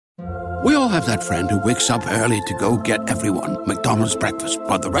We all have that friend who wakes up early to go get everyone McDonald's breakfast,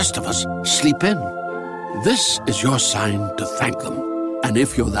 while the rest of us sleep in. This is your sign to thank them. And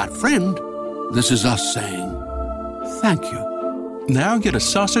if you're that friend, this is us saying thank you. Now get a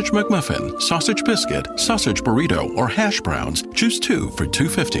sausage McMuffin, sausage biscuit, sausage burrito, or hash browns. Choose 2 for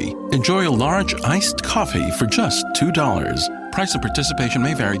 $2.50. Enjoy a large iced coffee for just $2. Price and participation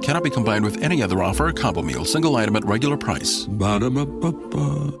may vary. Cannot be combined with any other offer or combo meal. Single item at regular price.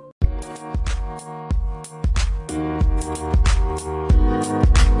 Ba-da-ba-ba-ba.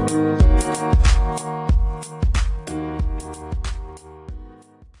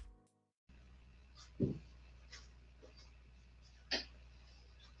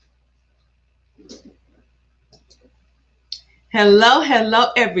 Hello,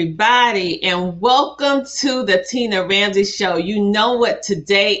 everybody, and welcome to the Tina Ramsey Show. You know what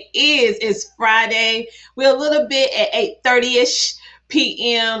today is. It's Friday. We're a little bit at 8:30-ish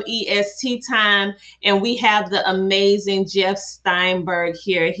p.m. EST time, and we have the amazing Jeff Steinberg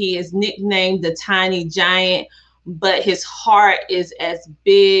here. He is nicknamed the Tiny Giant, but his heart is as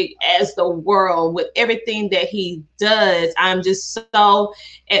big as the world with everything that he does. I'm just so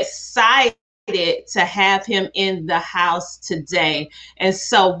excited to have him in the house today. And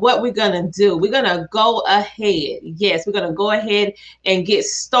so what we're going to do, we're going to go ahead. Yes, we're going to go ahead and get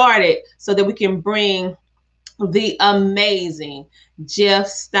started so that we can bring the amazing Jeff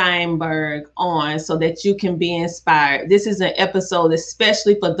Steinberg on so that you can be inspired. This is an episode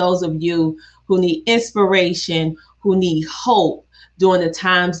especially for those of you who need inspiration, who need hope during the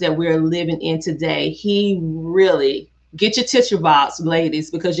times that we're living in today. He really get your tissue box,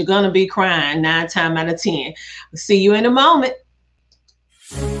 ladies, because you're going to be crying 9 times out of 10. We'll see you in a moment.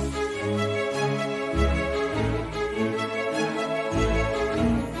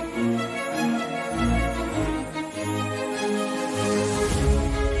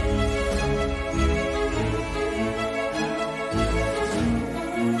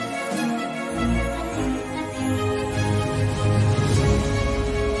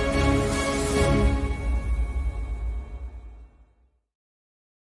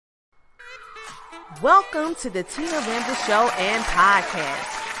 Welcome to the Tina Ramsey Show and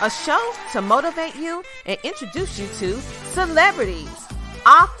Podcast, a show to motivate you and introduce you to celebrities,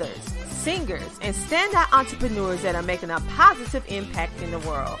 authors, singers, and standout entrepreneurs that are making a positive impact in the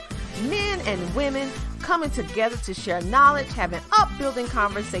world. Men and women coming together to share knowledge, having upbuilding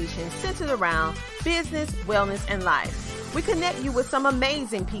conversations centered around business, wellness, and life. We connect you with some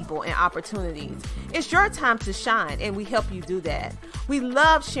amazing people and opportunities. It's your time to shine, and we help you do that. We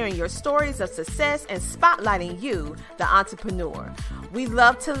love sharing your stories of success and spotlighting you, the entrepreneur. We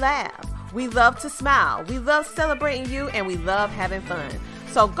love to laugh. We love to smile. We love celebrating you, and we love having fun.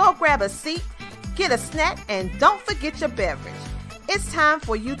 So go grab a seat, get a snack, and don't forget your beverage. It's time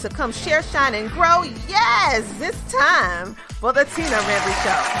for you to come share, shine, and grow. Yes, it's time for the Tina Ramsey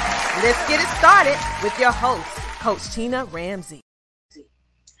Show. Let's get it started with your host, Coach Tina Ramsey.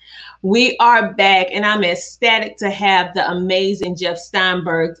 We are back, and I'm ecstatic to have the amazing Jeff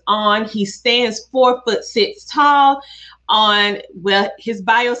Steinberg on. He stands 4'6" tall. His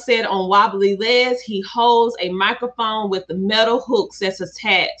bio said on wobbly legs. He holds a microphone with the metal hooks that's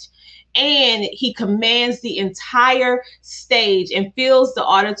attached, and he commands the entire stage and fills the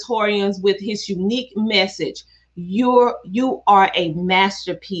auditoriums with his unique message. You are a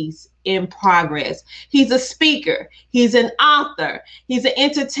masterpiece in progress. He's a speaker. He's an author. He's an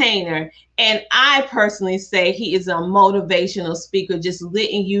entertainer. And I personally say he is a motivational speaker, just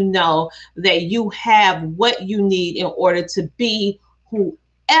letting you know that you have what you need in order to be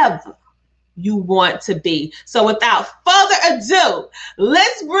whoever you want to be. So without further ado,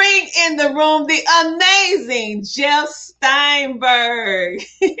 let's bring in the room the amazing Jeff Steinberg.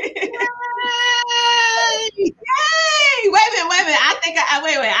 Yay! Wait a minute.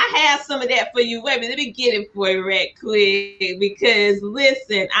 I have some of that for you. Wait a minute, let me get it for you right quick, because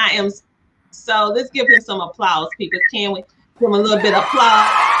listen, let's give him some applause, people. Can we give him a little bit of applause?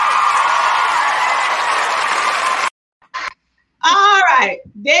 All right,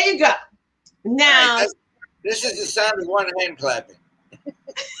 there you go. Now, right, this is the sound of one hand clapping.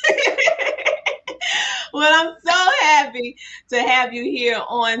 Well, I'm so happy to have you here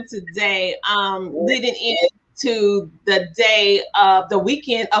on today, leading into the day of the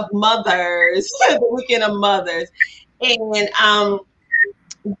weekend of mothers, And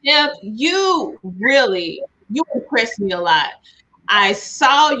Jeff, you impressed me a lot. I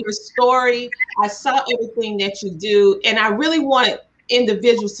saw your story. I saw everything that you do, and I really want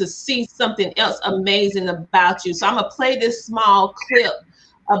individuals to see something else amazing about you. So I'm gonna play this small clip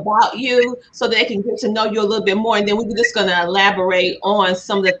about you so they can get to know you a little bit more. And then we're just going to elaborate on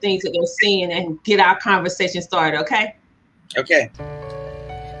some of the things that they're seeing and get our conversation started, okay? Okay.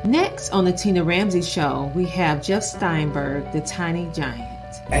 Next on the Tina Ramsey Show, we have Jeff Steinberg, the tiny giant.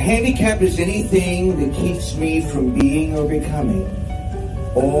 A handicap is anything that keeps me from being or becoming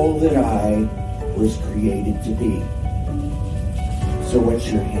all that I was created to be. So what's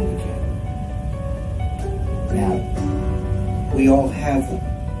your handicap? Now, we all have them.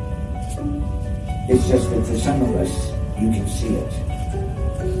 It's just that for some of us, you can see it.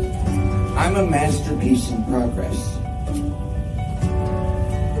 I'm a masterpiece in progress.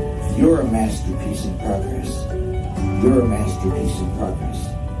 You're a masterpiece in progress. You're a masterpiece in progress.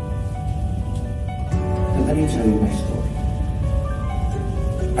 Now let me tell you my story.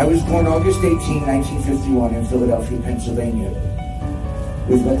 I was born August 18, 1951 in Philadelphia, Pennsylvania,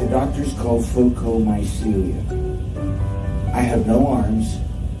 with what the doctors call phocomycelia. I have no arms,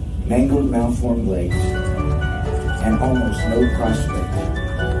 mangled, malformed legs, and almost no prospect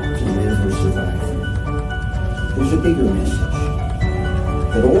to live or survive. There's a bigger message.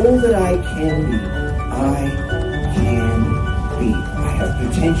 That all that I can be, I can be. I have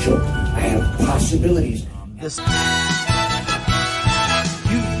potential. I have possibilities.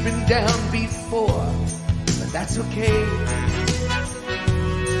 You've been down before, but that's okay.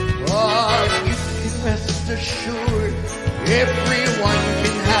 Oh, you can rest assured, everyone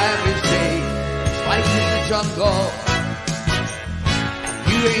can have his day. Life is a jungle.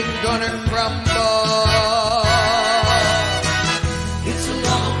 You ain't gonna crumble. It's a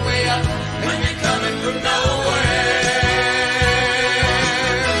long way up when you're coming from nowhere.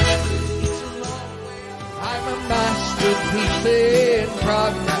 It's a long way up. I'm a masterpiece in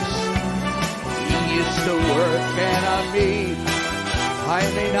progress. He is still working on me. I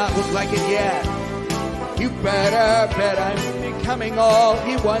may not look like it yet. You better bet I'm becoming all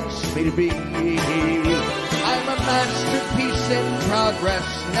he wants me to be. I'm a masterpiece in progress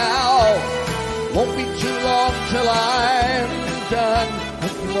now. Won't be too long till I'm done. A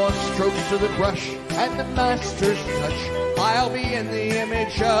few more strokes of the brush and the master's touch. I'll be in the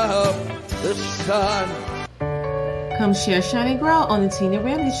image of the sun. Come share, shine, and grow on the Tina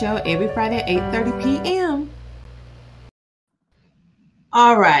Ramsey Show every Friday at 8:30 p.m.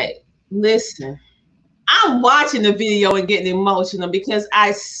 All right, listen. I'm watching the video and getting emotional because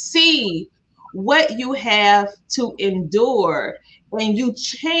I see what you have to endure when you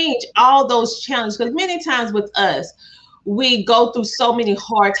change all those challenges. Because many times with us, we go through so many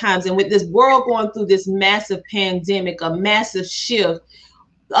hard times, and with this world going through this massive pandemic, a massive shift,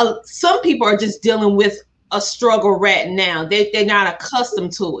 some people are just dealing with a struggle right now. They're not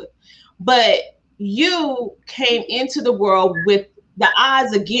accustomed to it. But you came into the world with the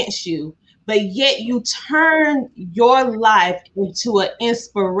odds against you, but yet you turn your life into an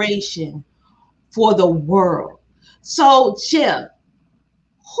inspiration for the world. So, Jeff,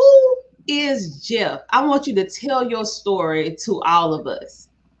 who is Jeff? I want you to tell your story to all of us.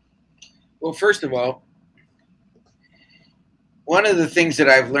 Well, first of all, one of the things that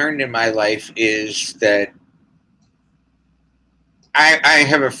I've learned in my life is that I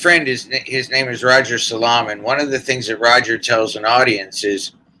have a friend, his name is Roger Salam, and one of the things that Roger tells an audience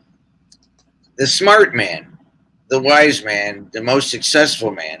is the smart man, the wise man, the most successful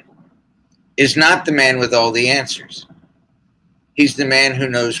man is not the man with all the answers. He's the man who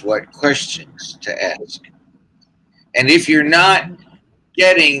knows what questions to ask. And if you're not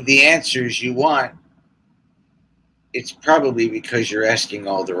getting the answers you want, it's probably because you're asking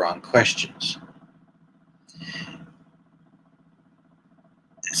all the wrong questions.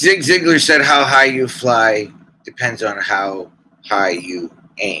 Zig Ziglar said, how high you fly depends on how high you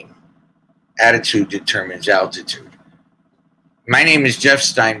aim. Attitude determines altitude. My name is Jeff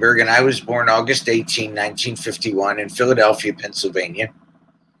Steinberg, and I was born August 18, 1951 in Philadelphia, Pennsylvania.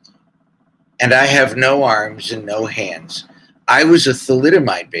 And I have no arms and no hands. I was a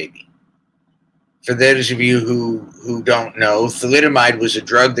thalidomide baby. For those of you who don't know, thalidomide was a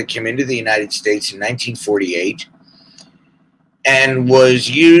drug that came into the United States in 1948 and was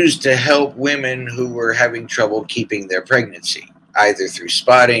used to help women who were having trouble keeping their pregnancy, either through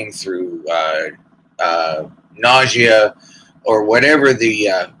spotting, through nausea, or whatever the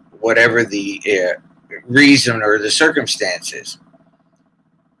reason or the circumstances.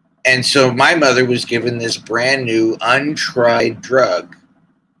 And so my mother was given this brand new, untried drug,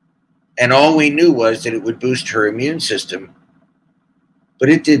 and all we knew was that it would boost her immune system, but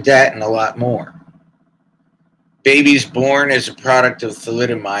it did that and a lot more. Babies born as a product of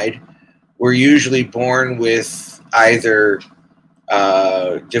thalidomide were usually born with either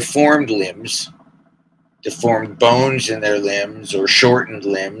deformed limbs deformed bones in their limbs or shortened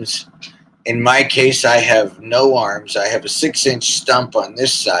limbs. In my case, I have no arms. I have a 6-inch stump on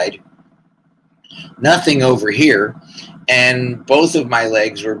this side, nothing over here, and both of my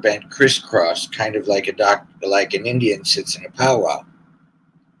legs were bent crisscross, kind of like like an Indian sits in a powwow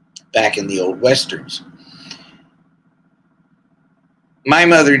back in the old westerns. My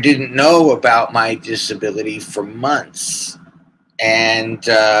mother didn't know about my disability for months, and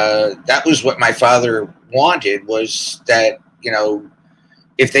that was what my father wanted, was that,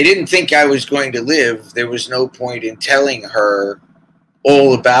 if they didn't think I was going to live, there was no point in telling her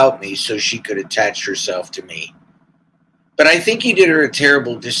all about me so she could attach herself to me. But I think he did her a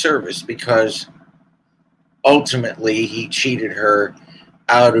terrible disservice, because ultimately he cheated her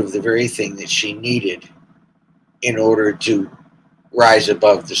out of the very thing that she needed in order to rise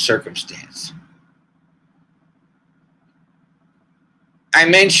above the circumstance. I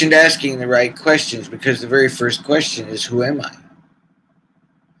mentioned asking the right questions because the very first question is, who am I?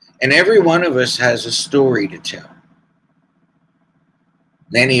 And every one of us has a story to tell.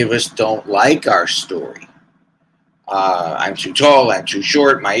 Many of us don't like our story. I'm too tall, I'm too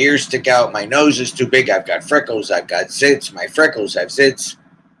short, my ears stick out, my nose is too big, I've got freckles, I've got zits, my freckles have zits.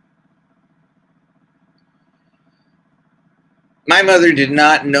 My mother did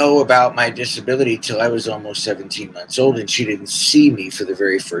not know about my disability till I was almost 17 months old, and she didn't see me for the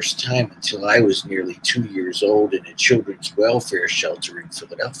very first time until I was nearly 2 years old in a children's welfare shelter in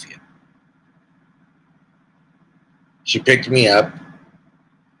Philadelphia. She picked me up.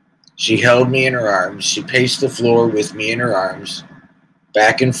 She held me in her arms. She paced the floor with me in her arms,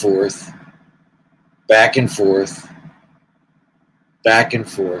 back and forth, back and forth, back and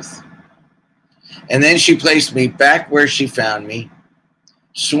forth. And then she placed me back where she found me,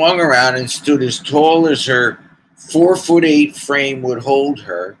 swung around and stood as tall as her 4'8" frame would hold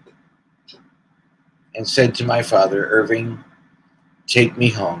her, and said to my father, "Irving, take me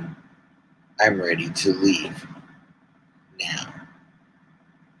home. I'm ready to leave now."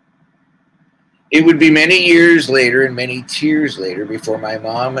 It would be many years later and many tears later before my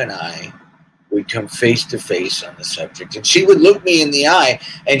mom and I would come face to face on the subject. And she would look me in the eye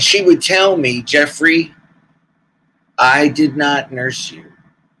and she would tell me, "Jeffrey, I did not nurse you.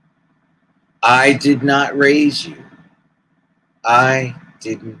 I did not raise you. I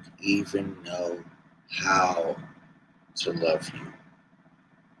didn't even know how to love you."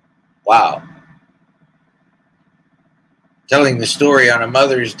 Wow. Telling the story on a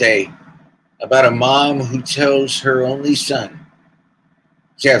Mother's Day about a mom who tells her only son,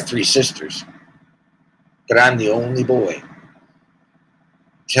 she has 3 sisters, but I'm the only boy,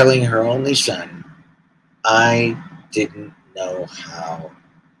 telling her only son, "I didn't know how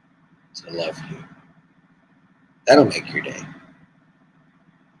to love you." That'll make your day.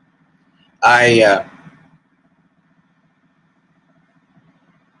 I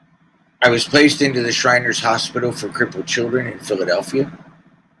was placed into the Shriners Hospital for Crippled Children in Philadelphia.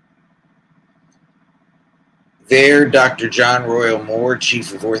 There, Dr. John Royal Moore,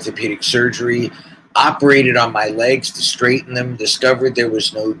 chief of orthopedic surgery, operated on my legs to straighten them, discovered there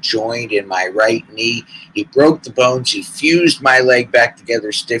was no joint in my right knee. He broke the bones. He fused my leg back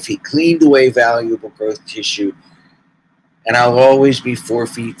together stiff. He cleaned away valuable growth tissue. And I'll always be 4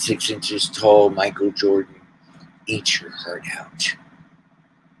 feet 6 inches tall, Michael Jordan. Eat your heart out.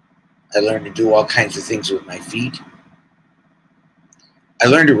 I learned to do all kinds of things with my feet. I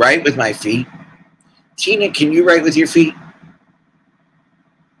learned to write with my feet. Tina, can you write with your feet?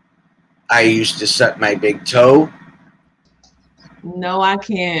 I used to suck my big toe. No, I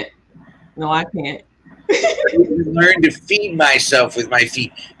can't. No, I can't. I learned to feed myself with my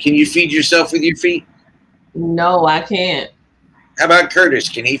feet. Can you feed yourself with your feet? No, I can't. How about Curtis?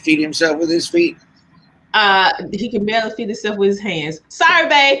 Can he feed himself with his feet? He can barely feed himself with his hands. Sorry,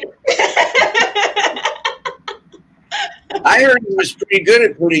 babe. I heard he was pretty good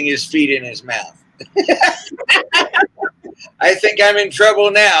at putting his feet in his mouth. I think I'm in trouble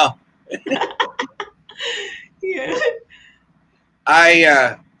now. Yeah.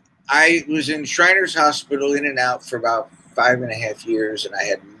 I was in Shriners Hospital in and out for about 5.5 years, and I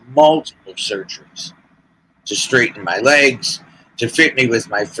had multiple surgeries to straighten my legs, to fit me with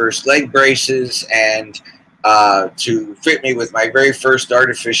my first leg braces, and to fit me with my very first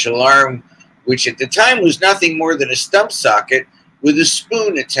artificial arm, which at the time was nothing more than a stump socket with a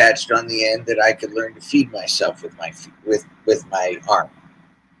spoon attached on the end that I could learn to feed myself with my with my arm.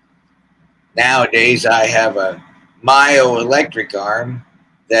 Nowadays, I have a myoelectric arm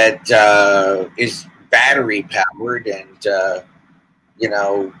that is battery powered, and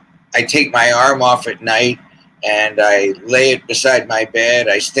I take my arm off at night and I lay it beside my bed.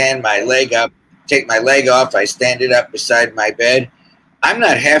 I stand my leg up, take my leg off, I stand it up beside my bed. I'm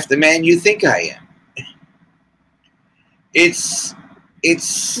not half the man you think I am. It's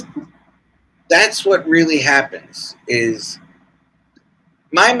that's what really happens. Is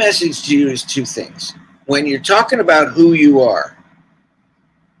my message to you is two things. When you're talking about who you are,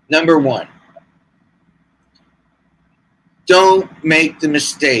 number one, don't make the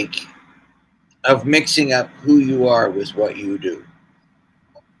mistake of mixing up who you are with what you do.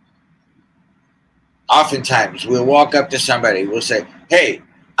 Oftentimes, we'll walk up to somebody, we'll say, hey,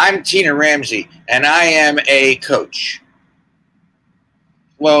 I'm Tina Ramsey, and I am a coach.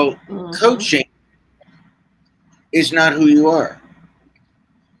 Well, coaching is not who you are.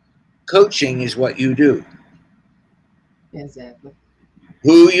 Coaching is what you do. Exactly.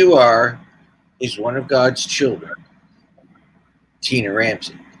 Who you are is one of God's children, Tina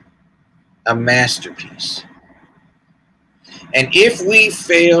Ramsey, a masterpiece. And if we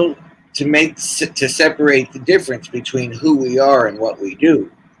fail to separate the difference between who we are and what we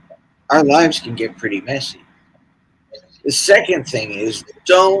do, our lives can get pretty messy. The second thing is,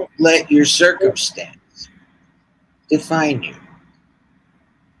 don't let your circumstance define you.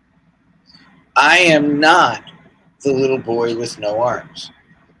 I am not the little boy with no arms.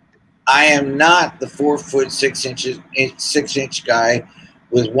 I am not the 4 foot 6 inch guy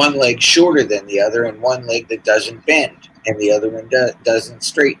with one leg shorter than the other and one leg that doesn't bend and the other one doesn't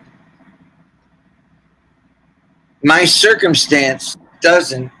straighten. My circumstance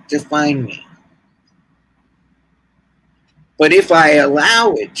doesn't define me. But if I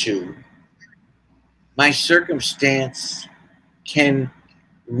allow it to, my circumstance can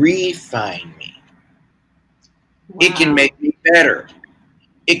refine me. Wow. It can make me better.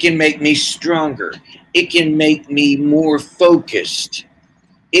 It can make me stronger. It can make me more focused.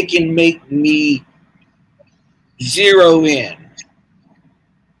 It can make me zero in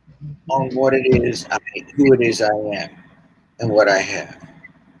on what it is, who it is I am, and what I have.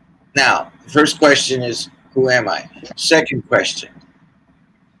 Now, the first question is, who am I? Second question,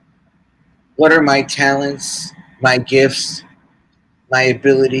 what are my talents, my gifts, my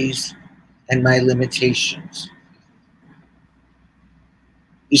abilities, and my limitations?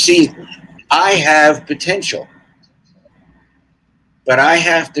 You see, I have potential, but I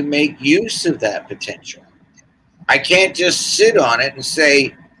have to make use of that potential. I can't just sit on it and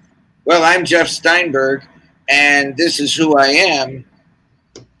say, well, I'm Jeff Steinberg, and this is who I am,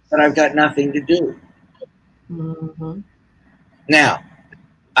 but I've got nothing to do. Mm-hmm. Now,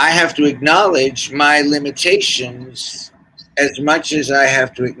 I have to acknowledge my limitations as much as I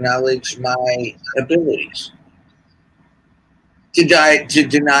have to acknowledge my abilities. To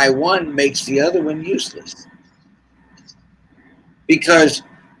deny one makes the other one useless. Because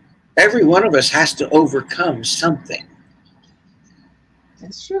every one of us has to overcome something.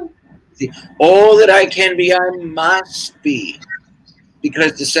 That's true. All that I can be, I must be.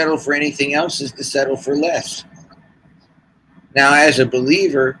 Because to settle for anything else is to settle for less. Now, as a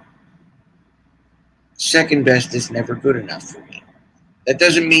believer, second best is never good enough for me. That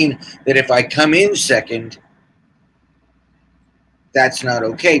doesn't mean that if I come in second, that's not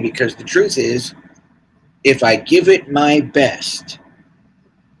okay. Because the truth is, if I give it my best,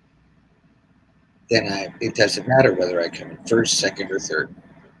 then it doesn't matter whether I come in first, second, or third.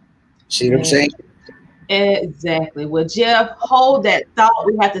 See what I'm saying? Exactly. Well, Jeff, hold that thought.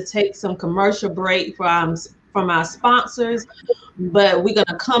 We have to take some commercial break from our sponsors, but we're going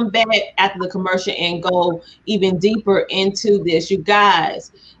to come back after the commercial and go even deeper into this. You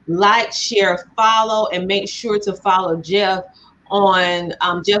guys, like, share, follow, and make sure to follow Jeff on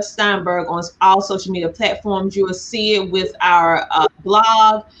Jeff Steinberg on all social media platforms. You will see it with our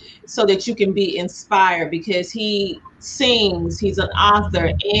blog so that you can be inspired, because he sings, he's an author,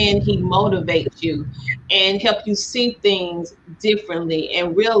 and he motivates you and help you see things differently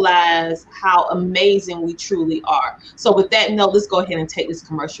and realize how amazing we truly are. So with that note, let's go ahead and take these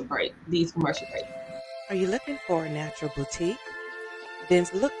commercial breaks. Are you looking for a natural boutique? Then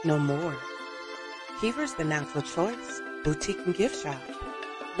look no more. Kiever's the Natural Choice Boutique and Gift Shop,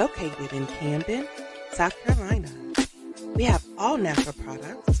 located in Camden, South Carolina. We have all natural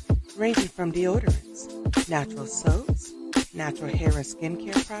products ranging from deodorants, natural soaps, natural hair and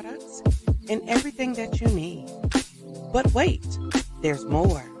skincare products, and everything that you need. But wait, there's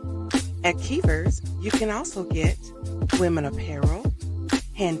more. At Kiever's, you can also get women apparel,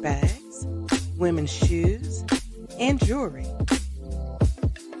 handbags, women's shoes, and jewelry.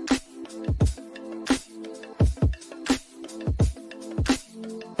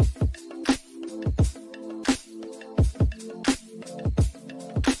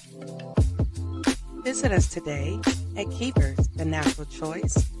 Visit us today at Kiever's, the Natural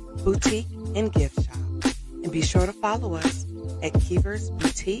Choice boutique, and gift shop. And be sure to follow us at Keever's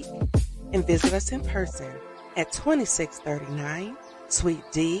Boutique and visit us in person at 2639 Suite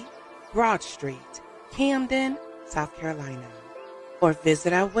D, Broad Street, Camden, South Carolina. Or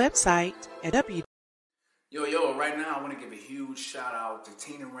visit our website at Yo, right now I want to give a huge shout out to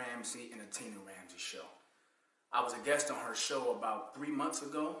Tina Ramsey and the Tina Ramsey Show. I was a guest on her show about 3 months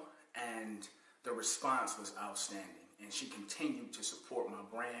ago, and the response was outstanding. And she continued to support my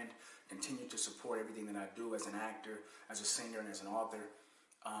brand, continued to support everything that I do as an actor, as a singer, and as an author.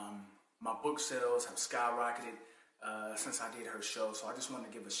 My book sales have skyrocketed since I did her show, so I just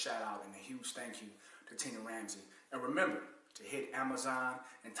wanted to give a shout out and a huge thank you to Tina Ramsey. And remember to hit Amazon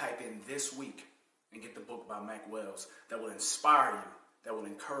and type in "this week" and get the book by Mac Wells that will inspire you, that will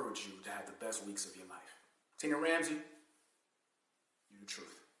encourage you to have the best weeks of your life. Tina Ramsey, you're the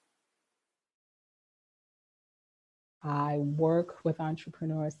truth. I work with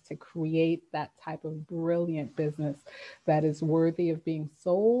entrepreneurs to create that type of brilliant business that is worthy of being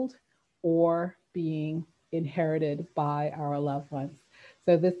sold or being inherited by our loved ones.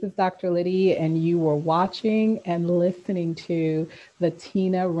 So this is Dr. Liddy, and you were watching and listening to the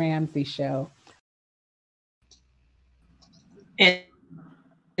Tina Ramsey Show.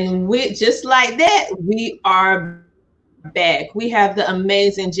 And we, just like that, we are back. We have the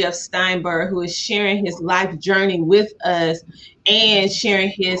amazing Jeff Steinberg, who is sharing his life journey with us and sharing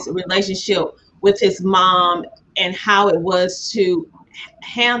his relationship with his mom and how it was to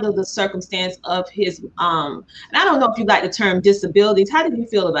handle the circumstance of his and I don't know if you like the term disabilities. How did you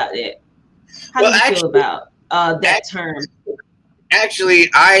feel about it? How do you feel about that term?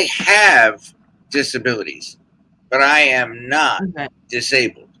 Actually, I have disabilities, but I am not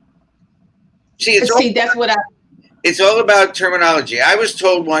disabled. See, that's what it's all about terminology. I was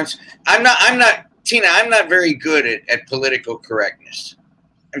told once, I'm not Tina, I'm not very good at political correctness.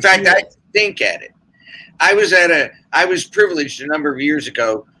 In fact, I stink at it. I was privileged a number of years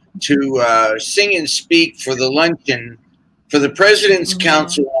ago to sing and speak for the luncheon for the President's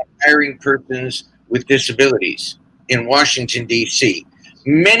Council on Hiring Persons with Disabilities in Washington, D.C.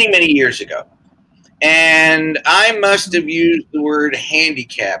 many, many years ago. And I must have used the word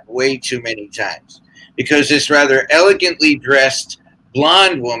handicap way too many times, because this rather elegantly dressed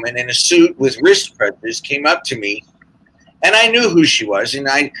blonde woman in a suit with wrist crutches came up to me, and I knew who she was. And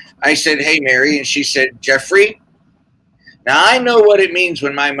I said, "Hey, Mary." And she said, "Jeffrey." Now, I know what it means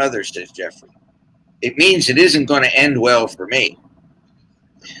when my mother says Jeffrey. It means it isn't going to end well for me.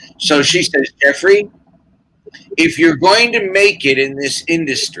 So she says, "Jeffrey, if you're going to make it in this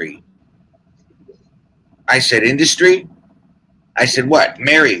industry." I said, "Industry?" I said, "What,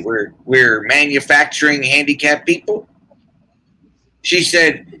 Mary, we're manufacturing handicapped people?" She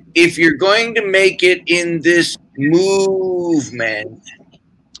said, "If you're going to make it in this movement,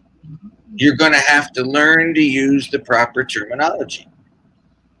 you're going to have to learn to use the proper terminology."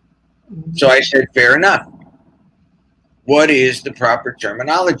 So I said, "Fair enough. What is the proper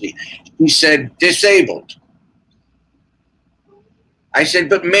terminology?" She said, "Disabled." I said,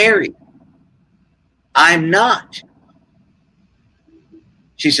 "But Mary, I'm not."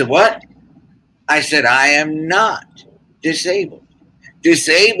 She said, "What?" I said, "I am not disabled.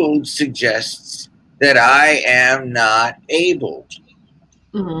 Disabled suggests that I am not able."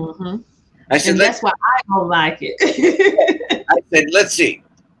 I said, and that's why I don't like it. I said, "Let's see.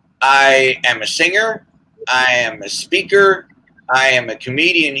 I am a singer. I am a speaker. I am a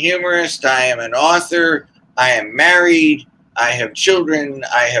comedian humorist. I am an author. I am married. I have children.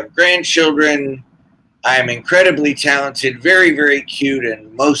 I have grandchildren. I am incredibly talented, very, very cute,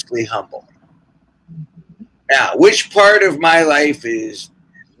 and mostly humble. Now, which part of my life is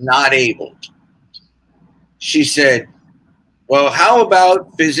not abled?" She said, "Well, how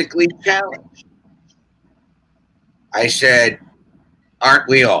about physically challenged?" I said, "Aren't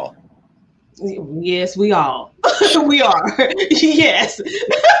we all?" Yes, we all. We are. Yes.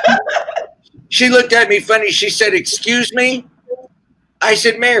 She looked at me funny. She said, "Excuse me?" I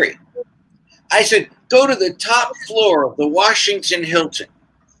said, "Mary," I said, "go to the top floor of the Washington Hilton."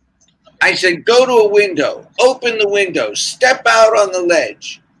 I said, "Go to a window, open the window, step out on the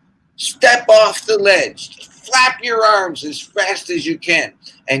ledge, step off the ledge, flap your arms as fast as you can,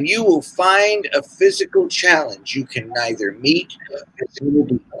 and you will find a physical challenge you can neither meet nor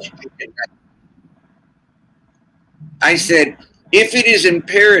beat." I said, "If it is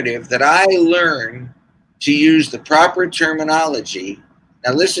imperative that I learn to use the proper terminology,"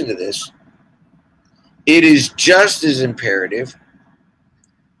 now listen to this, "it is just as imperative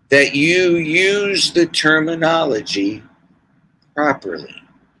that you use the terminology properly."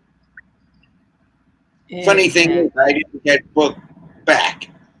 Funny thing is, I didn't get book back.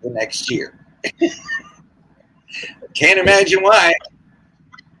 the next year. Can't imagine why.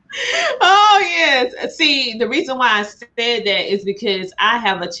 Oh, yes. See, the reason why I said that is because I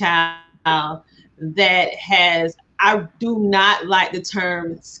have a child that has, I do not like the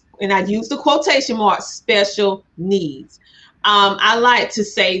term, and I use the quotation mark, special needs. I like to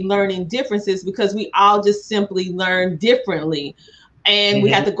say learning differences because we all just simply learn differently. And we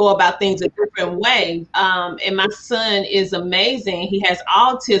have to go about things a different way. And my son is amazing. He has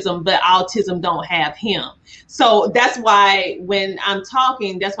autism, but autism don't have him. So that's why when I'm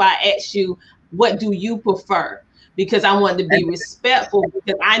talking, that's why I asked you, what do you prefer? Because I want to be respectful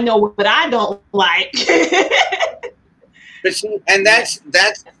because I know what I don't like. But see, and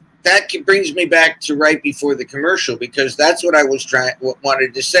that brings me back to right before the commercial, because that's what I was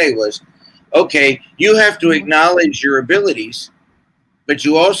wanted to say was, okay, you have to acknowledge your abilities, but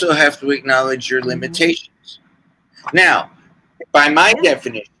you also have to acknowledge your limitations. Now, by my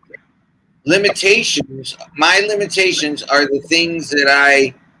definition, my limitations are the things that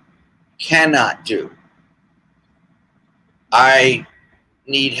I cannot do. I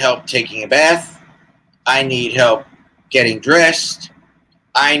need help taking a bath. I need help getting dressed.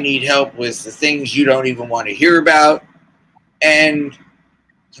 I need help with the things you don't even want to hear about. And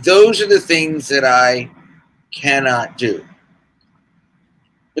those are the things that I cannot do.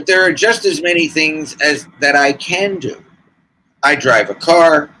 But there are just as many things as that I can do. I drive a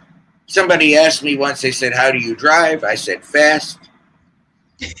car. Somebody asked me once, they said, how do you drive? I said, fast.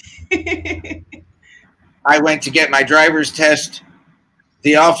 I went to get my driver's test.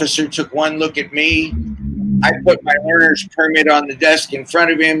 The officer took one look at me. I put my learner's permit on the desk in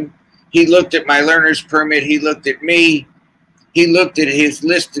front of him. He looked at my learner's permit. He looked at me. He looked at his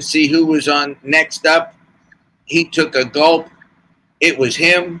list to see who was on next up. He took a gulp. It was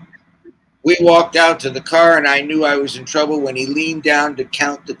him. We walked out to the car, and I knew I was in trouble when he leaned down to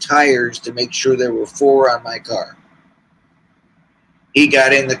count the tires to make sure there were 4 on my car. He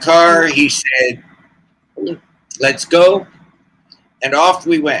got in the car. He said, let's go. And off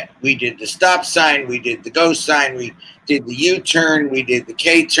we went. We did the stop sign. We did the go sign. We did the U-turn. We did the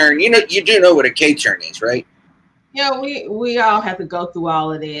K-turn. You know, you do know what a K-turn is, right? Yeah, we all have to go through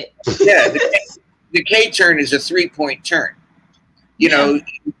all of that. Yeah, the K-turn is a 3-point turn. You know,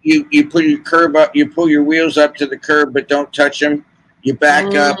 you put your curb up, you pull your wheels up to the curb, but don't touch them. You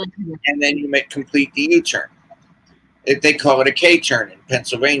back up, and then you complete the U-turn. They call it a K-turn in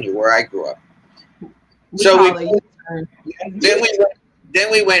Pennsylvania, where I grew up.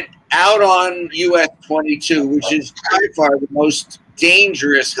 Then we went out on US 22, which is by far the most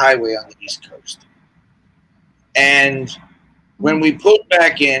dangerous highway on the East Coast. And when we pulled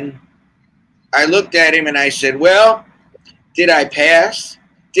back in, I looked at him and I said, well, did I pass?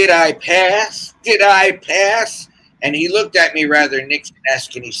 Did I pass? Did I pass? And he looked at me rather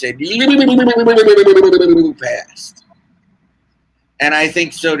Nixon-esque and he said, passed. And I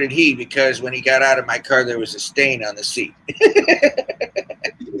think so did he, because when he got out of my car, there was a stain on the seat.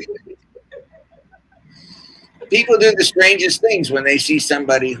 People do the strangest things when they see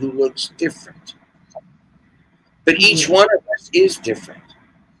somebody who looks different. But each one of us is different.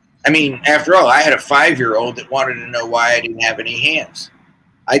 I mean, after all, I had a 5-year-old that wanted to know why I didn't have any hands.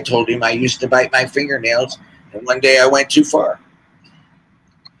 I told him I used to bite my fingernails, and one day I went too far.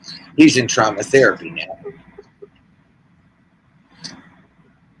 He's in trauma therapy now.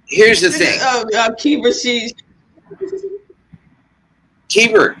 Here's the thing.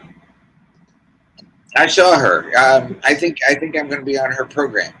 Keever. I saw her. I think I'm going to be on her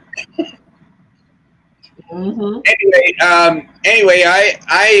program. Anyway,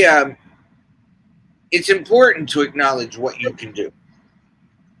 I it's important to acknowledge what you can do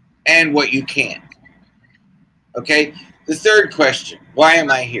and what you can't. Okay. The third question: why am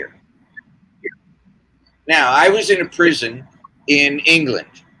I here? Now, I was in a prison in England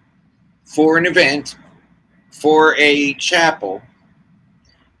for an event, for a chapel,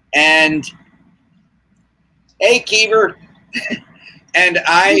 and hey, Keever, and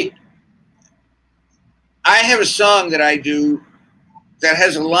I have a song that I do that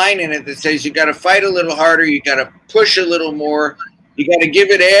has a line in it that says you got to fight a little harder, you got to push a little more, you got to give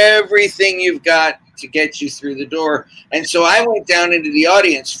it everything you've got to get you through the door. And so I went down into the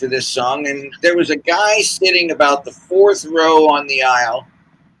audience for this song, and there was a guy sitting about the 4th row on the aisle,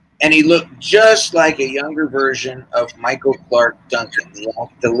 and he looked just like a younger version of Michael Clark Duncan,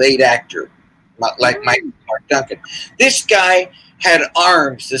 the late actor, like Michael Clark Duncan. This guy had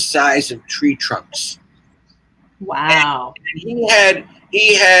arms the size of tree trunks. Wow. And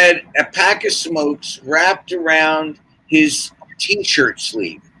he had a pack of smokes wrapped around his T-shirt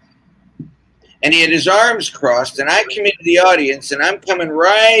sleeve. And he had his arms crossed, and I come into the audience, and I'm coming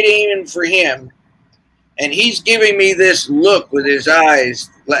right in for him, and he's giving me this look with his eyes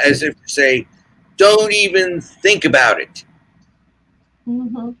as if to say, don't even think about it.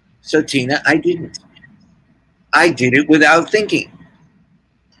 Mm-hmm. So, Tina, I didn't. I did it without thinking.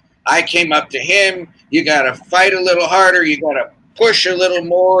 I came up to him. You got to fight a little harder. You got to push a little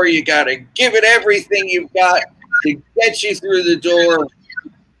more. You got to give it everything you've got to get you through the door.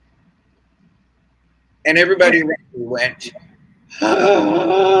 And everybody went,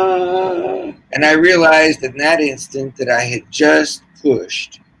 ah. And I realized in that instant that I had just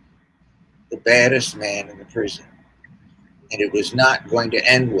pushed the baddest man in the prison. And it was not going to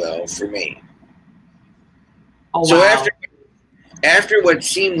end well for me. Oh, So wow. after what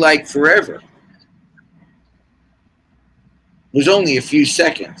seemed like forever, was only a few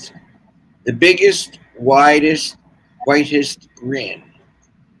seconds, the biggest, widest, whitest grin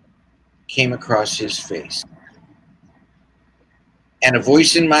came across his face. And a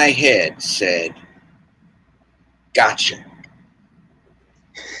voice in my head said, gotcha.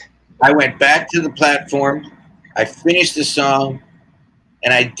 I went back to the platform, I finished the song,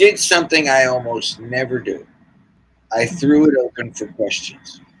 and I did something I almost never do. I threw it open for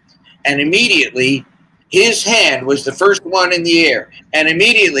questions. And immediately, his hand was the first one in the air. And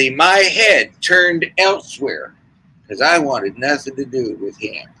immediately, my head turned elsewhere because I wanted nothing to do with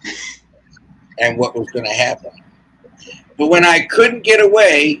him and what was going to happen. But when I couldn't get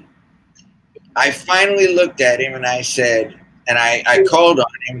away, I finally looked at him and I said, and I called on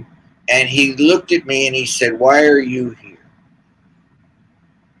him, and he looked at me and he said, why are you here?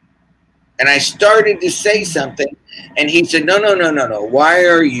 And I started to say something, and he said, no. Why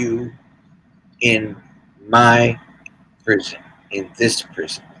are you in my prison, in this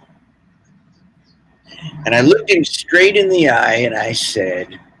prison? And I looked him straight in the eye and I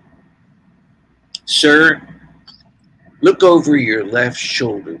said, sir, look over your left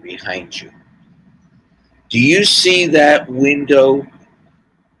shoulder behind you. Do you see that window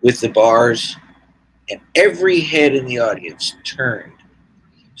with the bars? And every head in the audience turned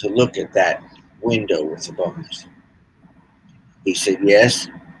to look at that window with the bars. He said, yes.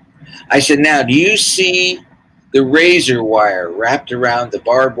 I said, now, do you see the razor wire wrapped around the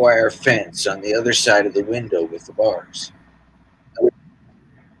barbed wire fence on the other side of the window with the bars?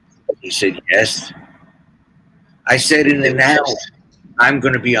 He said, yes. I said, in an hour, I'm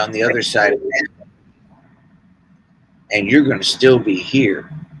going to be on the other side of it, and you're going to still be here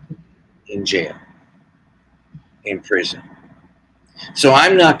in jail, in prison. So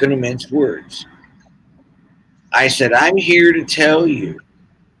I'm not going to mince words. I said, I'm here to tell you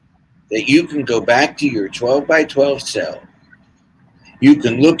that you can go back to your 12 by 12 cell. You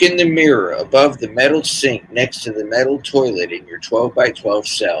can look in the mirror above the metal sink next to the metal toilet in your 12 by 12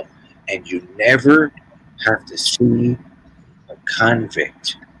 cell, and you never have to see a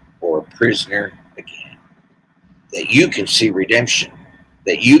convict or a prisoner again. That you can see redemption.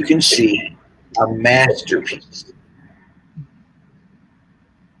 That you can see a masterpiece.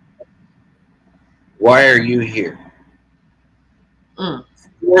 Why are you here?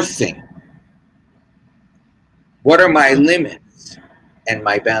 Fourth thing. What are my limits and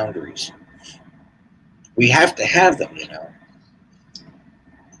my boundaries? We have to have them, you know.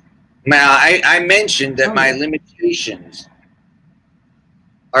 Now, I mentioned that my limitations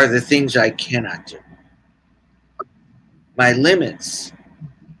are the things I cannot do. My limits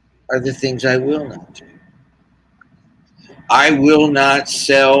are the things I will not do. I will not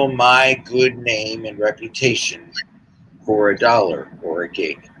sell my good name and reputation for $1 or a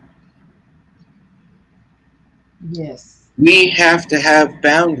gig. Yes. We have to have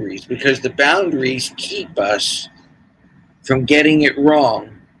boundaries because the boundaries keep us from getting it wrong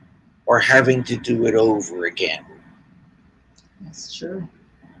or having to do it over again. That's true.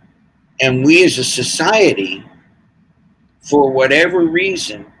 And we as a society, for whatever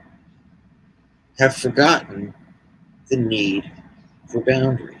reason, have forgotten the need for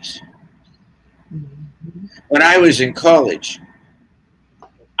boundaries. Mm-hmm. When I was in college,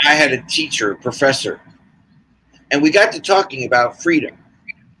 I had a teacher, a professor, and we got to talking about freedom.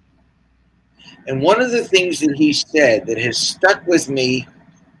 And one of the things that he said that has stuck with me,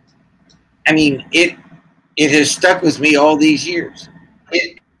 I mean, it has stuck with me all these years.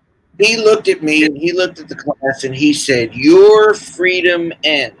 He looked at me and he looked at the class and he said, your freedom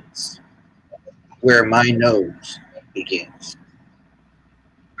ends where my nose begins.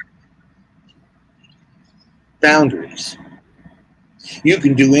 Boundaries. You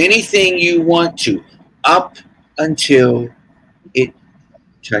can do anything you want to up until it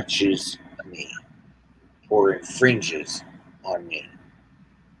touches me or infringes on me.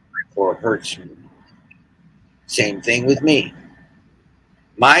 or hurts me. Same thing with me.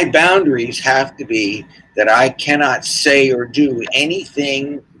 My boundaries have to be that I cannot say or do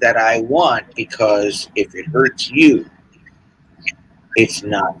anything that I want, because if it hurts you, it's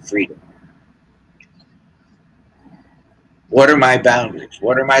not freedom. What are my boundaries?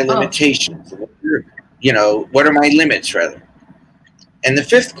 What are my limitations? What are my limits, rather? And the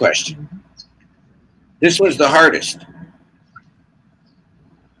fifth question, this was the hardest.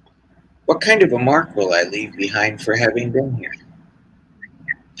 What kind of a mark will I leave behind for having been here?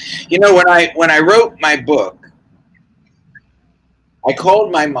 When I wrote my book, I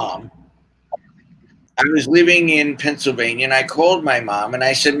called my mom. I was living in Pennsylvania, and I called my mom, and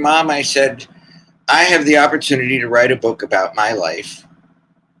I said, Mom, I have the opportunity to write a book about my life.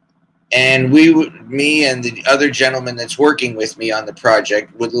 And me and the other gentleman that's working with me on the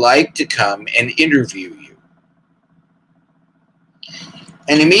project would like to come and interview you.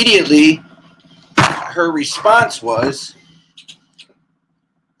 And immediately her response was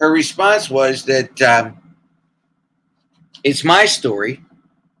that it's my story,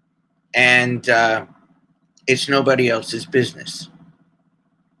 and it's nobody else's business.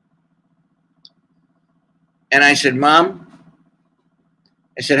 And I said, Mom,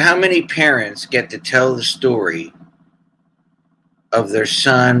 how many parents get to tell the story of their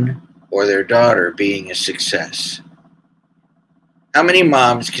son or their daughter being a success? How many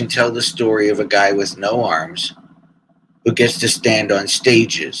moms can tell the story of a guy with no arms who gets to stand on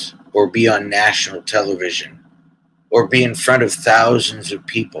stages or be on national television or be in front of thousands of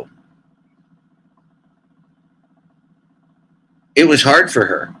people? It was hard for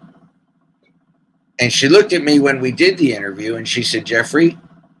her. And she looked at me when we did the interview, and she said, Jeffrey,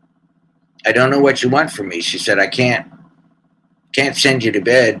 I don't know what you want from me. She said, I can't send you to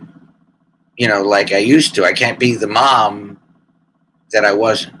bed, like I used to. I can't be the mom that I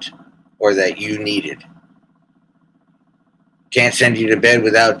wasn't or that you needed. Can't send you to bed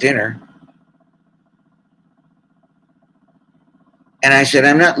without dinner. And I said,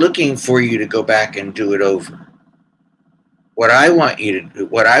 I'm not looking for you to go back and do it over. What I want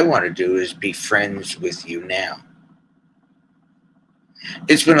to do is be friends with you now.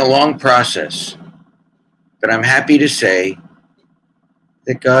 It's been a long process, but I'm happy to say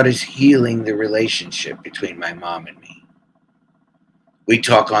that God is healing the relationship between my mom and me. We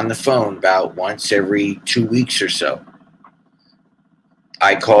talk on the phone about once every 2 weeks or so.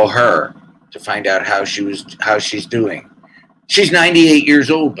 I call her to find out how she's doing. She's 98 years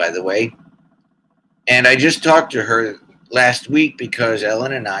old, by the way. And I just talked to her last week because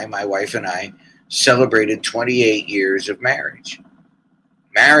Ellen and I, my wife and I, celebrated 28 years of marriage.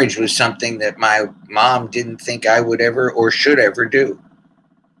 Marriage was something that my mom didn't think I would ever or should ever do.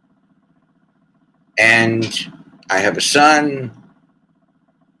 And I have a son,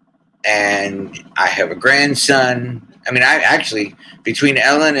 and I have a grandson. I mean, between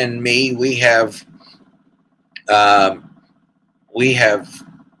Ellen and me, we have 4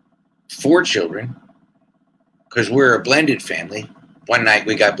 children, because we're a blended family. One night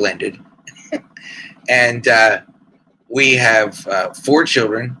we got blended. And we have 4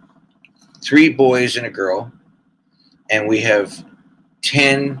 children, 3 boys and a girl, and we have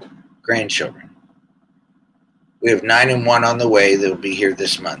 10 grandchildren. We have 9 and 1 on the way that will be here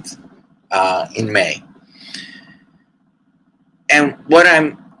this month, in May. And what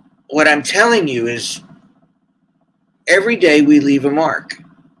I'm telling you is, every day we leave a mark.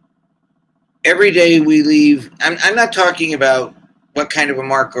 Every day we leave. I'm not talking about what kind of a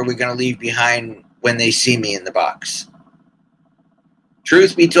mark are we going to leave behind when they see me in the box.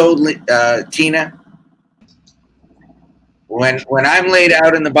 Truth be told, Tina, when I'm laid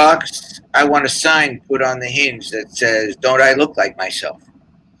out in the box, I want a sign put on the hinge that says, "Don't I look like myself?"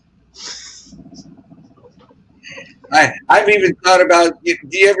 I've even thought about, do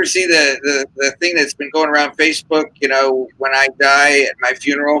you ever see the thing that's been going around Facebook, when I die at my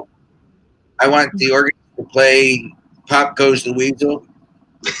funeral, I want the organ to play Pop Goes the Weasel.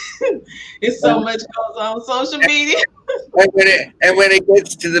 It's so much goes on social media. And when it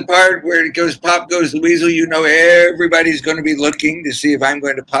gets to the part where it goes Pop Goes the Weasel, everybody's going to be looking to see if I'm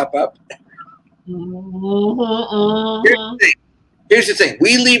going to pop up. Here's the thing.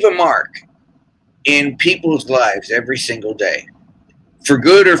 We leave a mark in people's lives every single day, for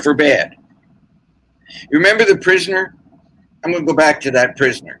good or for bad. You remember the prisoner? I'm going to go back to that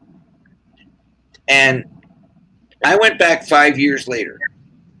prisoner. And I went back 5 years later.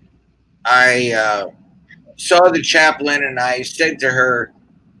 I saw the chaplain, and I said to her,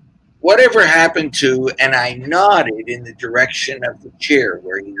 "Whatever happened to," and I nodded in the direction of the chair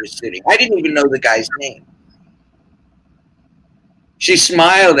where he was sitting. I didn't even know the guy's name. She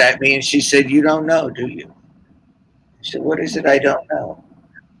smiled at me and she said, "You don't know, do you?" I said, "What is it I don't know?"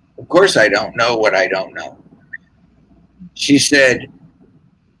 "Of course I don't know what I don't know." She said,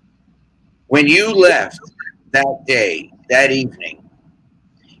 "When you left that day, that evening,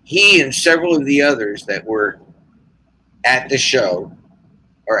 he and several of the others that were at the show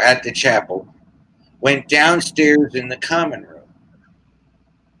or at the chapel went downstairs in the common room.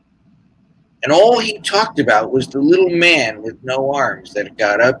 And all he talked about was the little man with no arms that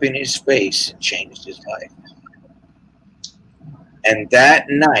got up in his face and changed his life. And that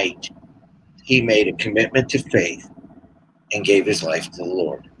night, he made a commitment to faith and gave his life to the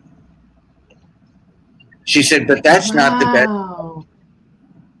Lord." She said, "But that's not the best.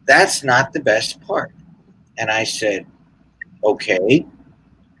 That's not the best part." And I said, "Okay."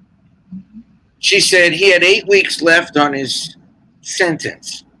 She said he had 8 weeks left on his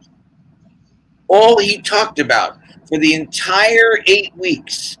sentence. All he talked about for the entire 8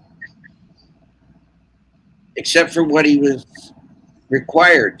 weeks, except for what he was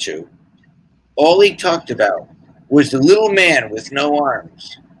required to, all he talked about was the little man with no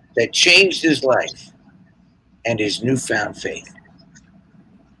arms that changed his life and his newfound faith.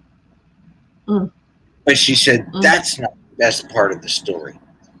 But she said, "That's not the best part of the story."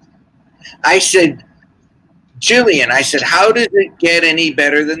 I said, "Jillian," I said, "how does it get any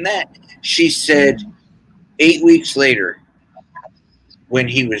better than that?" She said, 8 weeks later, when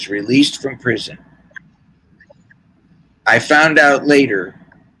he was released from prison, I found out later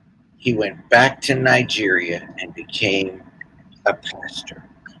he went back to Nigeria and became a pastor.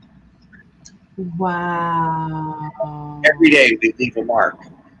 Wow. Every day we leave a mark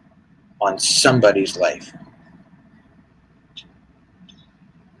on somebody's life.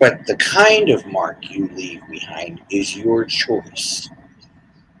 But the kind of mark you leave behind is your choice.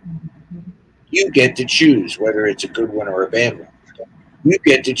 You get to choose whether it's a good one or a bad one. You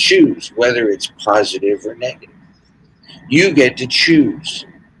get to choose whether it's positive or negative. You get to choose.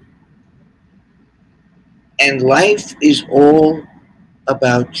 And life is all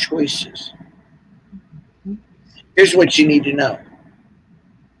about choices. Here's what you need to know.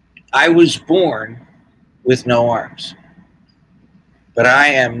 I was born with no arms, but I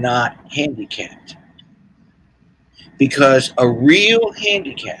am not handicapped. Because a real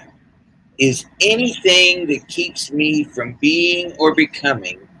handicap is anything that keeps me from being or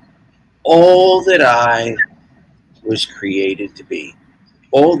becoming all that I was created to be,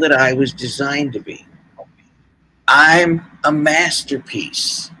 all that I was designed to be. I'm a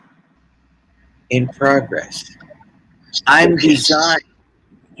masterpiece in progress. I'm designed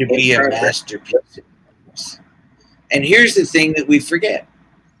to be a masterpiece. And here's the thing that we forget.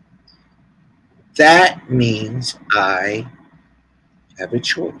 That means I have a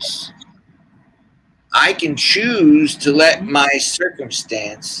choice. I can choose to let my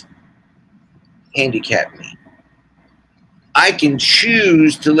circumstance handicap me. I can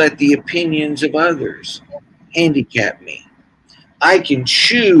choose to let the opinions of others handicap me. I can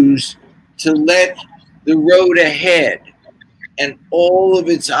choose to let the road ahead and all of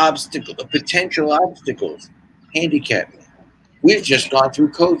its potential obstacles handicap me. We've just gone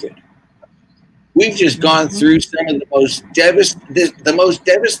through COVID. We've just gone through some of the most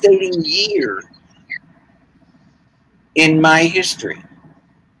devastating year in my history.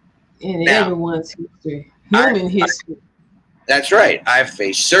 In everyone's history. Human history. That's right. I've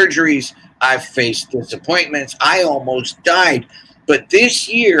faced surgeries. I've faced disappointments. I almost died. But this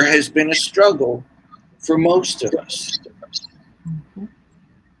year has been a struggle for most of us.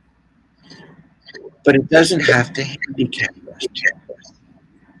 But it doesn't have to handicap us.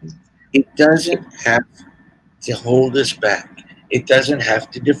 It doesn't have to hold us back. It doesn't have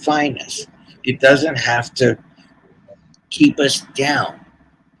to define us. It doesn't have to keep us down.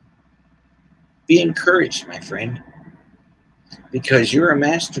 Be encouraged, my friend, because you're a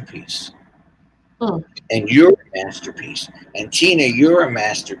masterpiece. And you're a masterpiece. And Tina, you're a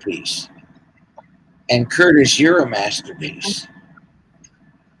masterpiece. And Curtis, you're a masterpiece.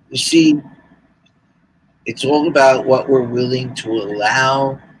 You see, it's all about what we're willing to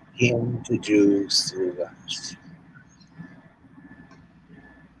allow him to do through us.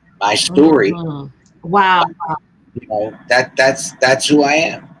 My story. Wow. You know, that's who I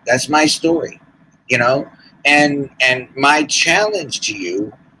am. That's my story. You know, and my challenge to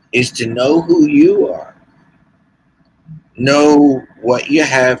you is to know who you are. Know what you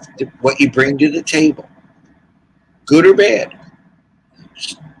have, what you bring to the table, good or bad.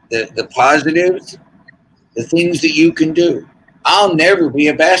 The positives, the things that you can do. I'll never be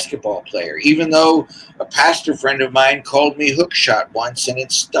a basketball player, even though a pastor friend of mine called me hook shot once and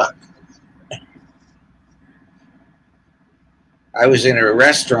it stuck. I was in a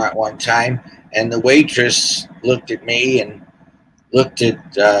restaurant one time, and the waitress looked at me and looked at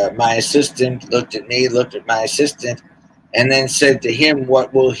my assistant, looked at me, looked at my assistant, and then said to him,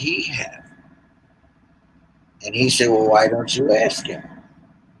 "What will he have?" And he said, "Well, why don't you ask him?"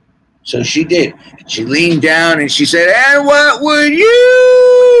 So she did. She leaned down and she said, "And what would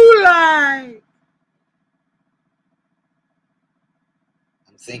you like?"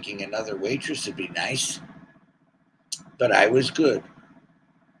 I'm thinking another waitress would be nice, but I was good.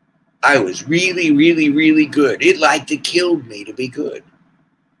 I was really, really, really good. It like to killed me to be good.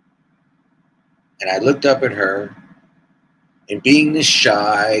 And I looked up at her, and being the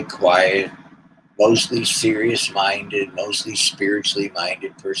shy, quiet, mostly serious-minded, mostly spiritually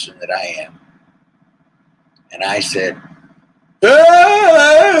minded person that I am, and I said,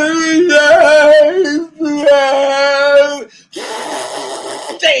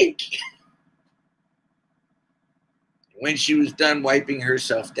 "Thank you." When she was done wiping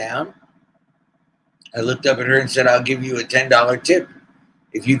herself down, I looked up at her and said, "I'll give you a $10 tip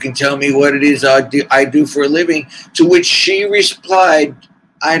if you can tell me what it is I do for a living." To which she replied,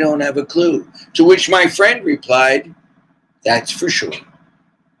 "I don't have a clue." To which my friend replied, "That's for sure."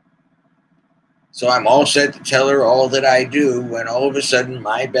 So I'm all set to tell her all that I do when all of a sudden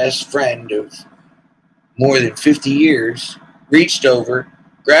my best friend of more than 50 years reached over,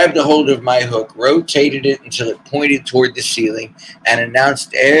 grabbed a hold of my hook, rotated it until it pointed toward the ceiling, and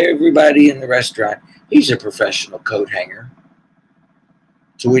announced to everybody in the restaurant, "He's a professional coat hanger."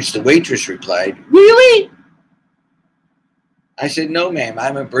 To which the waitress replied, "Really?" I said, "No, ma'am,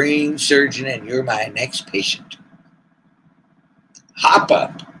 I'm a brain surgeon and you're my next patient. Hop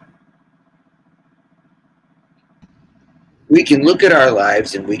up." We can look at our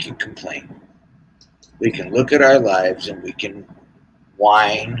lives and we can complain. We can look at our lives and we can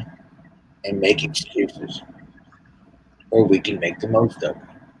whine and make excuses. Or we can make the most of it.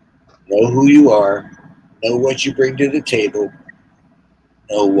 Know who you are. Know what you bring to the table.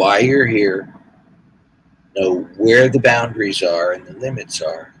 Know why you're here. Know where the boundaries are and the limits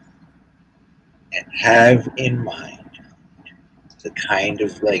are. And have in mind the kind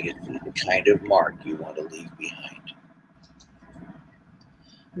of legacy, the kind of mark you want to leave behind.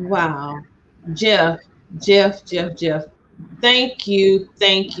 Wow. Jeff, Jeff. Thank you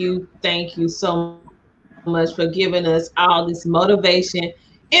so much for giving us all this motivation,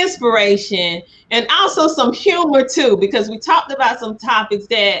 inspiration, and also some humor too, because we talked about some topics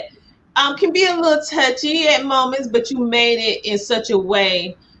that can be a little touchy at moments, but you made it in such a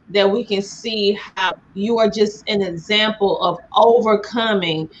way that we can see how you are just an example of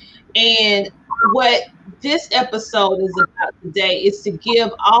overcoming. And what this episode is about today is to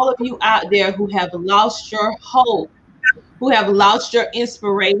give all of you out there who have lost your hope, who have lost your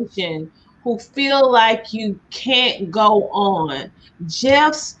inspiration, who feel like you can't go on.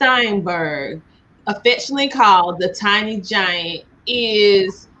 Jeff Steinberg, affectionately called the Tiny Giant,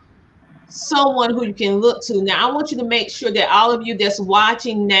 is someone who you can look to. Now, I want you to make sure that all of you that's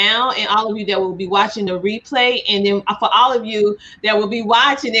watching now and all of you that will be watching the replay, and then for all of you that will be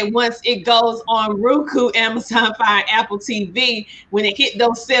watching it once it goes on Roku, Amazon Fire, Apple TV, when it hit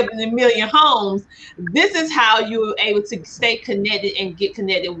those 70 million homes, this is how you are able to stay connected and get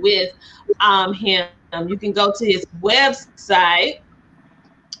connected with him. You can go to his website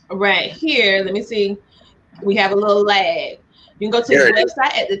right here. Let me see. We have a little lag. You can go to his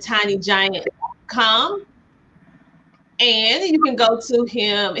website at thetinygiant.com, and you can go to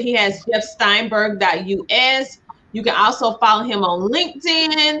him. He has jeffsteinberg.us. You can also follow him on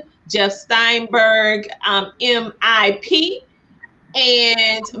LinkedIn, Jeff Steinberg, MIP,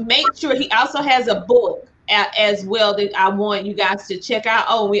 and make sure he also has a book as well that I want you guys to check out.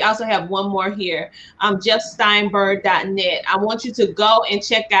 Oh, we also have one more here, jeffsteinberg.net. I want you to go and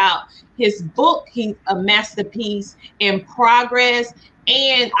check out his book. He's a masterpiece in progress.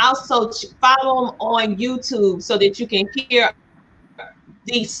 And also follow him on YouTube so that you can hear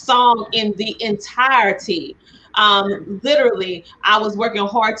the song in the entirety. Literally, I was working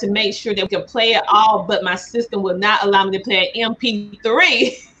hard to make sure that we could play it all, but my system would not allow me to play an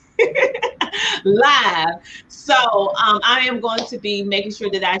MP3 live. So I am going to be making sure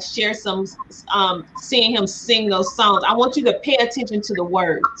that I share some, seeing him sing those songs. I want you to pay attention to the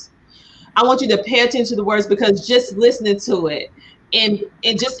words. I want you to pay attention to the words, because just listening to it, and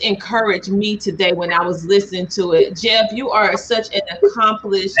it just encouraged me today when I was listening to it. Jeff, you are such an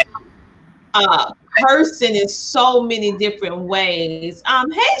accomplished person in so many different ways.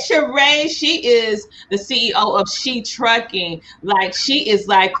 Hey Sheree, she is the CEO of She Trucking. Like she is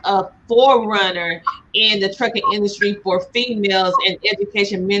like a forerunner in the trucking industry for females and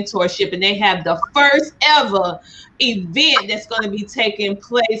education mentorship, and they have the first ever event that's going to be taking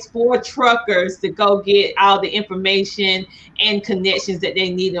place for truckers to go get all the information and connections that they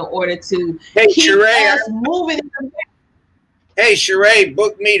need in order to keep us moving. Hey Sheree,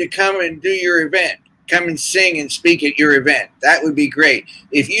 book me to come and do your event. Come and sing and speak at your event. That would be great.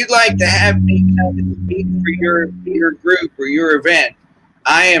 If you'd like to have me come and speak for your group or your event,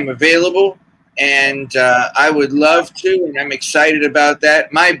 I am available, and I would love to, and I'm excited about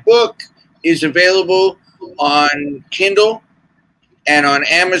that. My book is available on Kindle and on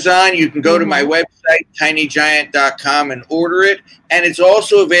Amazon. You can go to my website, tinygiant.com, and order it. And it's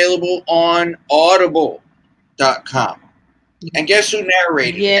also available on audible.com. And guess who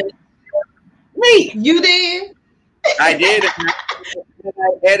narrated it? Me. You did? I did. And I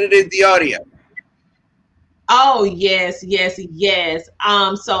edited the audio. Oh, yes.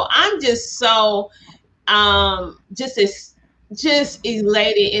 So I'm just so just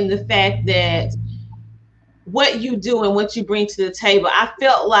elated in the fact that what you do and what you bring to the table. I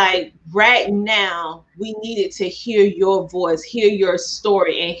felt like right now we needed to hear your voice, hear your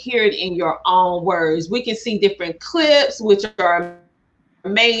story, and hear it in your own words. We can see different clips, which are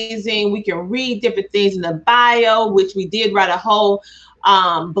amazing. We can read different things in the bio, which we did write a whole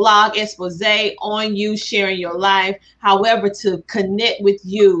blog expose on you sharing your life. However, to connect with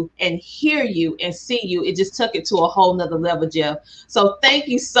you and hear you and see you, it just took it to a whole nother level, Jeff. So thank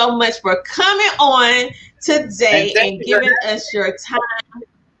you so much for coming on today and giving us your time.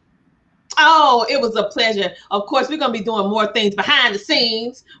 Oh, it was a pleasure. Of course, we're going to be doing more things behind the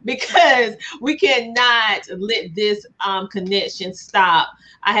scenes because we cannot let this connection stop.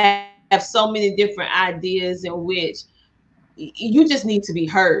 I have so many different ideas in which you just need to be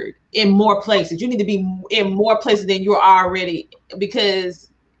heard in more places. You need to be in more places than you're already, because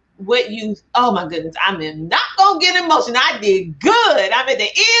oh my goodness, I'm not going to get emotional. I did good. I'm at the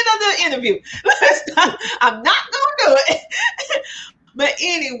end of the interview. I'm not going to do it. But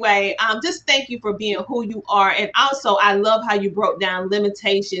anyway, just thank you for being who you are. And also, I love how you broke down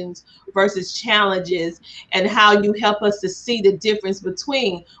limitations versus challenges and how you help us to see the difference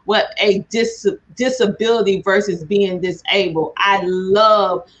between what a disability versus being disabled. I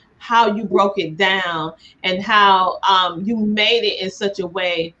love how you broke it down and how you made it in such a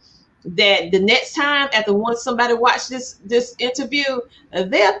way that the next time once somebody watch this interview,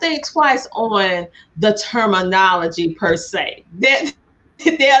 they'll think twice on the terminology per se. They'll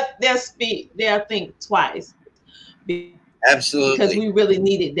think twice. Absolutely. Because we really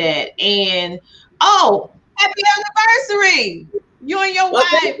needed that. And happy anniversary. You and your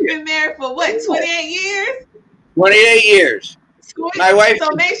wife been married for what, 28 years? 28 years. My wife. So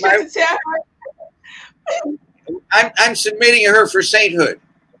make sure to tell her. I'm submitting her for sainthood.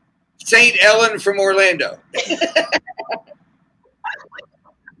 Saint Ellen from Orlando.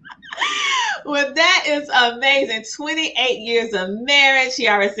 Well, that is amazing. 28 years of marriage. She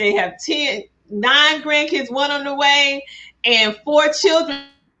already said have 9 grandkids, 1 on the way, and 4 children.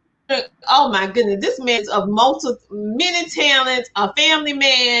 Oh my goodness, this man is of many talents, a family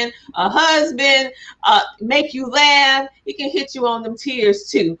man, a husband, make you laugh. He can hit you on them tears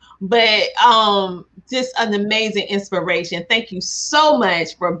too. But just an amazing inspiration. Thank you so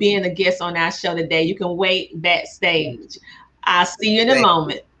much for being a guest on our show today. You can wait backstage. I'll see you in a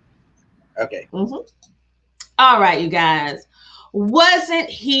moment. Okay. All right, you guys. Wasn't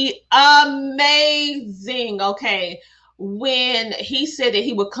he amazing? Okay. When he said that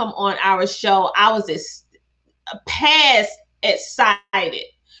he would come on our show, I was past excited.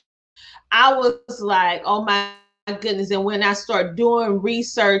 I was like, oh my goodness. And when I start doing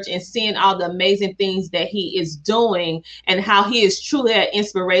research and seeing all the amazing things that he is doing and how he is truly an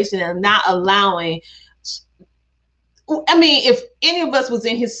inspiration and not allowing, I mean, if any of us was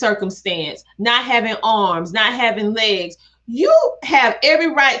in his circumstance, not having arms, not having legs, you have every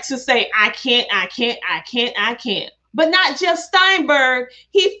right to say, I can't. But not Jeff Steinberg.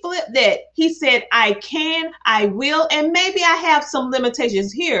 He flipped that. He said, I can, I will, and maybe I have some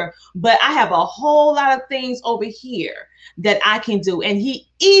limitations here, but I have a whole lot of things over here that I can do. And he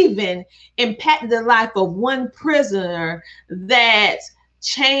even impacted the life of one prisoner that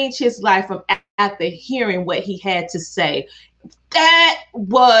changed his life from after hearing what he had to say. That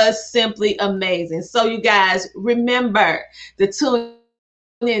was simply amazing. So you guys remember to tune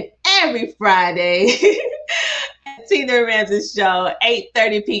in every Friday at Tina Ramsey Show,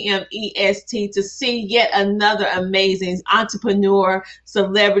 8:30 p.m. EST, to see yet another amazing entrepreneur,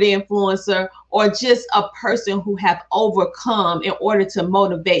 celebrity influencer, or just a person who have overcome in order to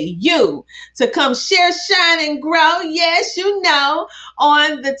motivate you to come share, shine, and grow. Yes, you know,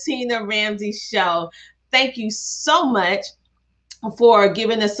 on the Tina Ramsey Show. Thank you so much for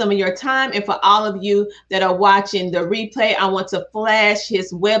giving us some of your time. And for all of you that are watching the replay, I want to flash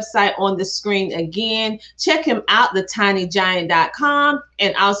his website on the screen again. Check him out, thetinygiant.com,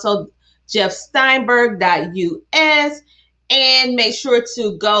 and also jeffsteinberg.us. And make sure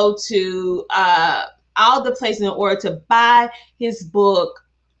to go to all the places in order to buy his book,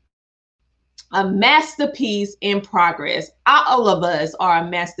 A Masterpiece in Progress. All of us are a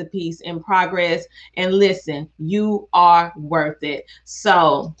masterpiece in progress. And listen, you are worth it.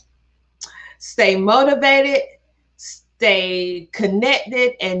 So stay motivated, stay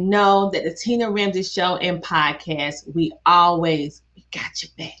connected, and know that the Tina Ramsey Show and podcast, we got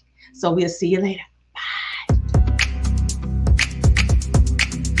your back. So we'll see you later.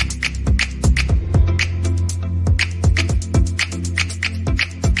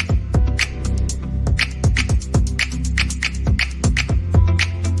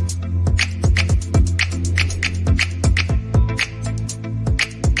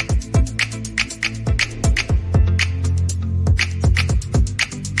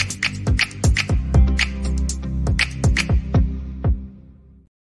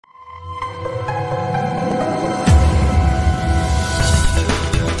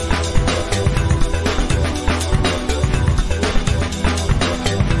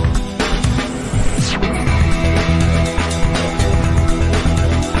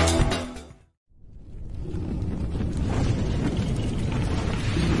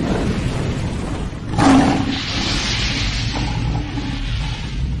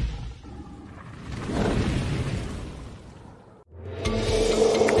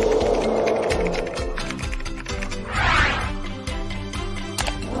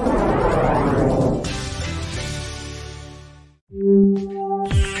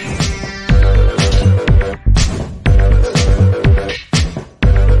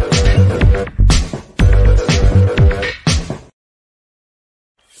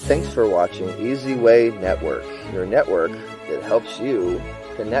 Thanks for watching Easy Way Network, your network that helps you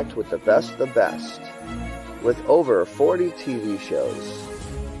connect with the best. With over 40 TV shows,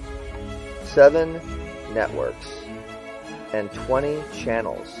 7 networks, and 20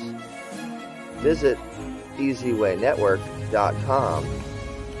 channels. Visit EasyWayNetwork.com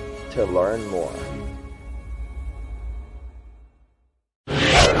to learn more.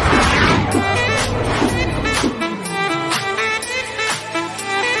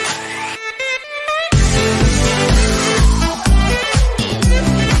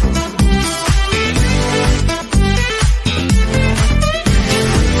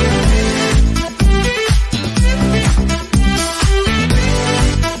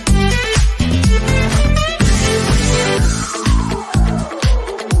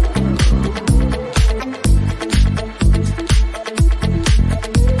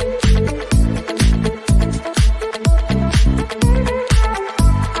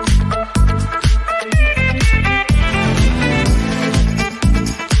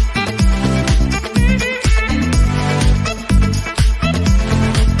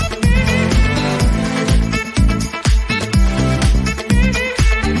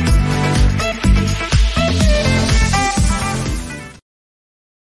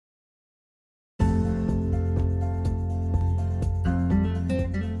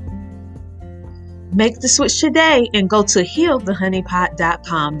 Make the switch today and go to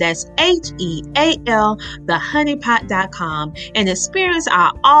healthehoneypot.com. That's HEAL, thehoneypot.com, and experience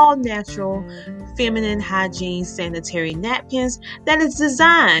our all-natural feminine hygiene sanitary napkins that is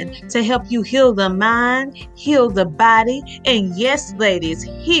designed to help you heal the mind, heal the body, and yes, ladies,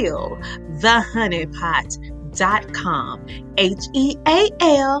 heal the honeypot.com.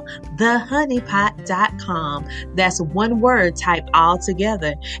 HEAL, thehoneypot.com. That's one word typed all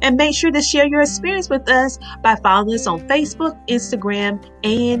together. And make sure to share your experience with us by following us on Facebook, Instagram,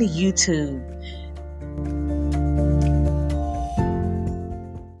 and YouTube.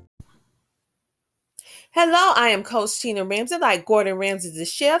 Hello, I am Coach Tina Ramsey. Like Gordon Ramsay, the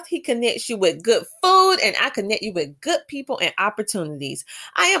chef, he connects you with good food food, and I connect you with good people and opportunities.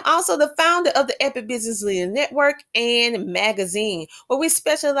 I am also the founder of the Epic Business Leader Network and magazine, where we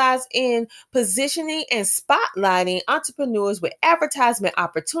specialize in positioning and spotlighting entrepreneurs with advertisement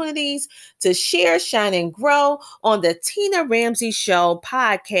opportunities to share, shine, and grow on the Tina Ramsey Show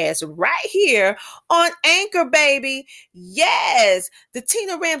podcast right here on Anchor, baby. Yes, the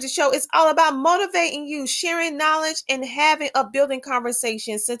Tina Ramsey Show is all about motivating you, sharing knowledge, and having a building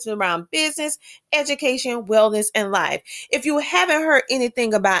conversation centered around business, education, wellness, and life. If you haven't heard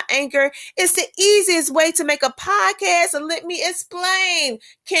anything about Anchor, it's the easiest way to make a podcast. And let me explain.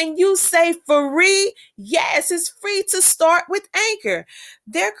 Can you say free? Yes, it's free to start with Anchor.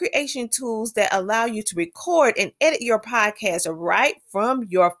 They're creation tools that allow you to record and edit your podcast right from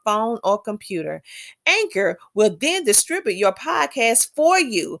your phone or computer. Anchor will then distribute your podcast for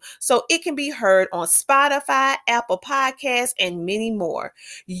you so it can be heard on Spotify, Apple Podcasts, and many more.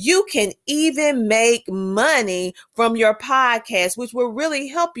 You can even make money from your podcast, which will really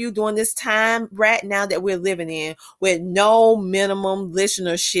help you during this time right now that we're living in with no minimum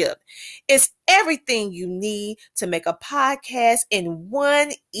listenership. It's everything you need to make a podcast in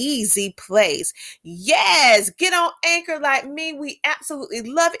one easy place. Yes, get on Anchor like me. We absolutely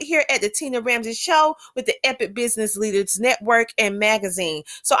love it here at the Tina Ramsey Show with the Epic Business Leaders Network and magazine.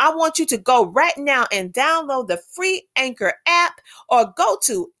 So I want you to go right now and download the free Anchor app or go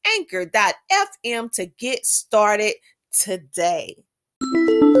to anchor.fm to get started today.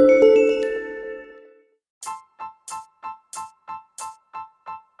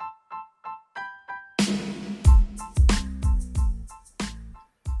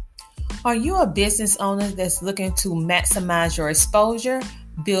 Are you a business owner that's looking to maximize your exposure,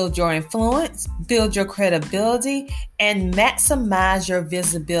 build your influence, build your credibility, and maximize your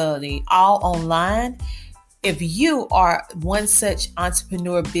visibility all online? If you are one such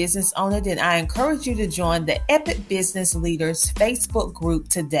entrepreneur business owner, then I encourage you to join the Epic Business Leaders Facebook group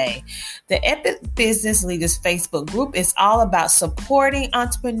today. The Epic Business Leaders Facebook group is all about supporting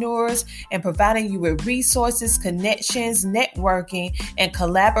entrepreneurs and providing you with resources, connections, networking, and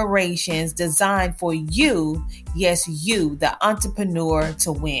collaborations designed for you, yes, you, the entrepreneur,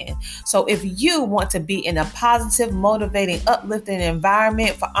 to win. So if you want to be in a positive, motivating, uplifting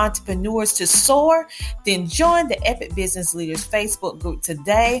environment for entrepreneurs to soar, then join the Epic Business Leaders Facebook group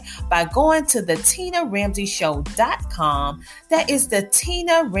today by going to the TinaRamseyShow.com. That is the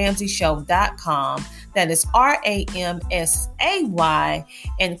TinaRamseyShow.com. That is RAMSAY,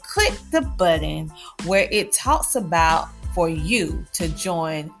 and click the button where it talks about for you to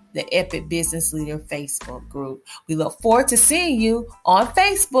join the Epic Business Leader Facebook group. We look forward to seeing you on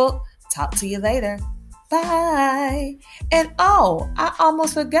Facebook. Talk to you later. Bye. And I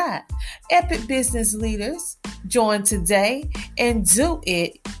almost forgot. Epic Business Leaders, join today and do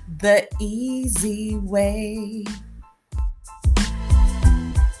it the easy way.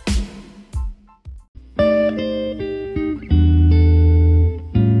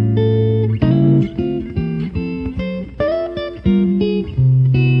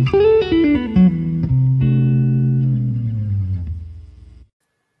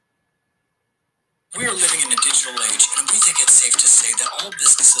 We are living in a digital age, and we think it's safe to say that all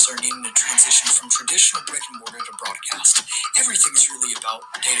businesses are needing to transition from traditional brick and mortar to broadcast. Everything is really about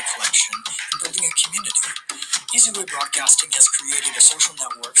data collection and building a community. EasyWay Broadcasting has created a social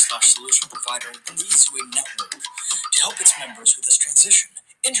network / solution provider in the EasyWay Network to help its members with this transition.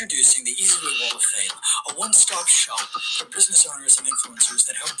 Introducing the EasyWay Wall of Fame, a one-stop shop for business owners and influencers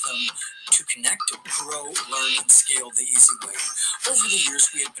that help them to connect, grow, learn, and scale the easy way. Over the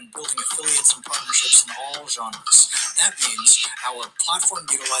years, we have been building affiliates and partnerships in all genres. That means our platform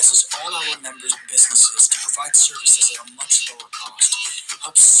utilizes all our members' businesses to provide services at a much lower cost,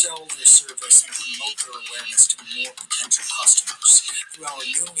 help sell their service and promote their awareness to more potential customers. Through our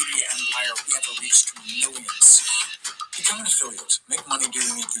new media empire, we have a reach to millions. Become an affiliate. Make money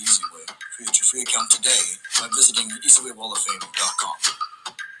doing it the easy way. Create your free account today by visiting easywaywalloffame.com.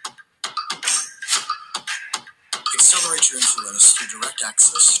 Accelerate your influence through direct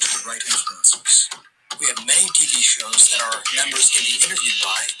access to the right influencers. We have many TV shows that our members can be interviewed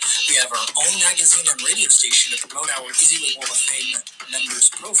by. We have our own magazine and radio station to promote our EasyWay Wall of Fame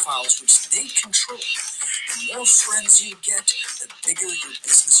members' profiles, which they control. The more friends you get, the bigger your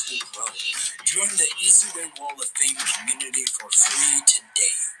business will grow. Join the EasyWay Wall of Fame community for free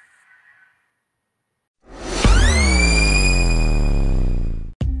today.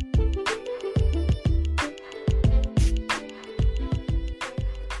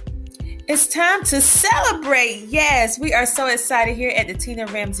 It's time to celebrate. Yes, we are so excited here at the Tina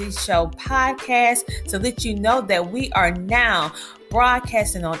Ramsey Show podcast to let you know that we are now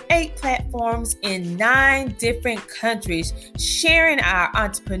broadcasting on 8 platforms in 9 different countries, sharing our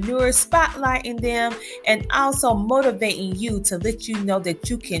entrepreneurs, spotlighting them, and also motivating you to let you know that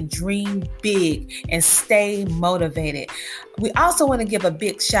you can dream big and stay motivated. We also want to give a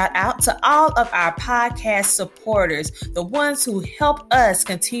big shout out to all of our podcast supporters, the ones who help us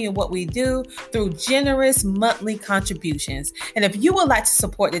continue what we do through generous monthly contributions. And if you would like to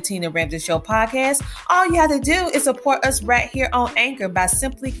support the Tina Ramsey Show podcast, all you have to do is support us right here on Anchor by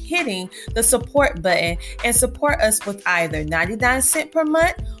simply hitting the support button and support us with either 99 cents per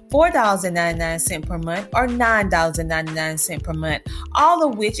month, $4.99 per month, or $9.99 per month, all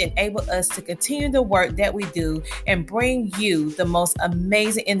of which enable us to continue the work that we do and bring you the most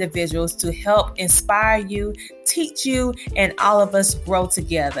amazing individuals to help inspire you, teach you, and all of us grow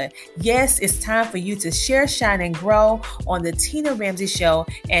together. Yes, it's time for you to share, shine, and grow on the Tina Ramsey Show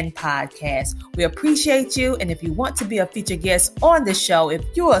and podcast. We appreciate you, and if you want to be a featured guest on the show, if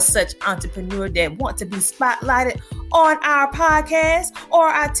you are such entrepreneur that want to be spotlighted on our podcast or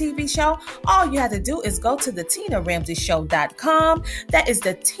our TV show, all you have to do is go to the TinaRamseyShow.com. That is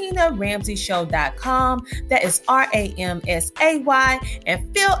the TinaRamseyShow.com. That is RAMSAY,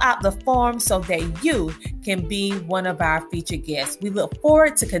 and fill out the form so that you can be one of our featured guests. We look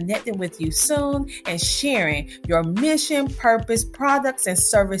forward to connecting with you soon and sharing your mission, purpose, products, and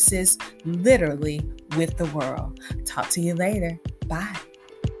services literally with the world. Talk to you later. Bye.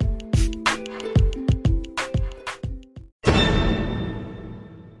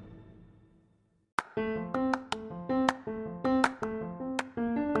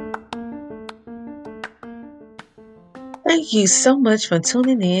 Thank you so much for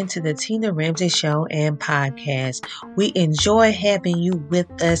tuning in to the Tina Ramsey Show and podcast. We enjoy having you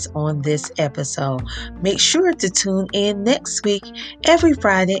with us on this episode. Make sure to tune in next week, every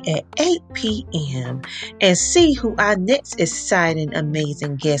Friday at 8 p.m. and see who our next exciting,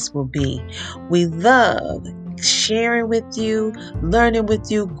 amazing guest will be. We love sharing with you, learning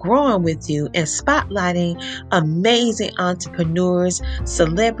with you, growing with you, and spotlighting amazing entrepreneurs,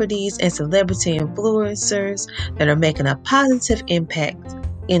 celebrities, and celebrity influencers that are making a positive impact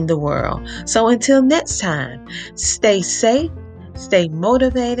in the world. So until next time, stay safe, stay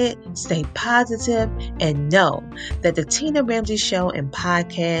motivated, stay positive, and know that the Tina Ramsey Show and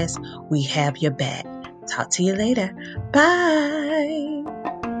podcast, we have your back. Talk to you later. Bye.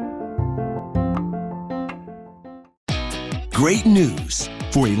 Great news!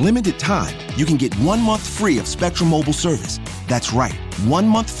 For a limited time, you can get 1 month free of Spectrum Mobile service. That's right, 1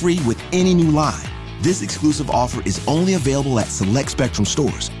 month free with any new line. This exclusive offer is only available at select Spectrum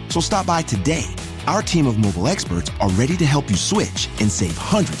stores, so stop by today. Our team of mobile experts are ready to help you switch and save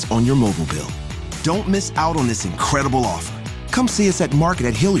hundreds on your mobile bill. Don't miss out on this incredible offer. Come see us at Market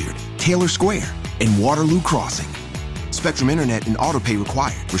at Hilliard, Taylor Square, and Waterloo Crossing. Spectrum Internet and autopay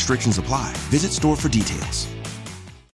required. Restrictions apply. Visit store for details.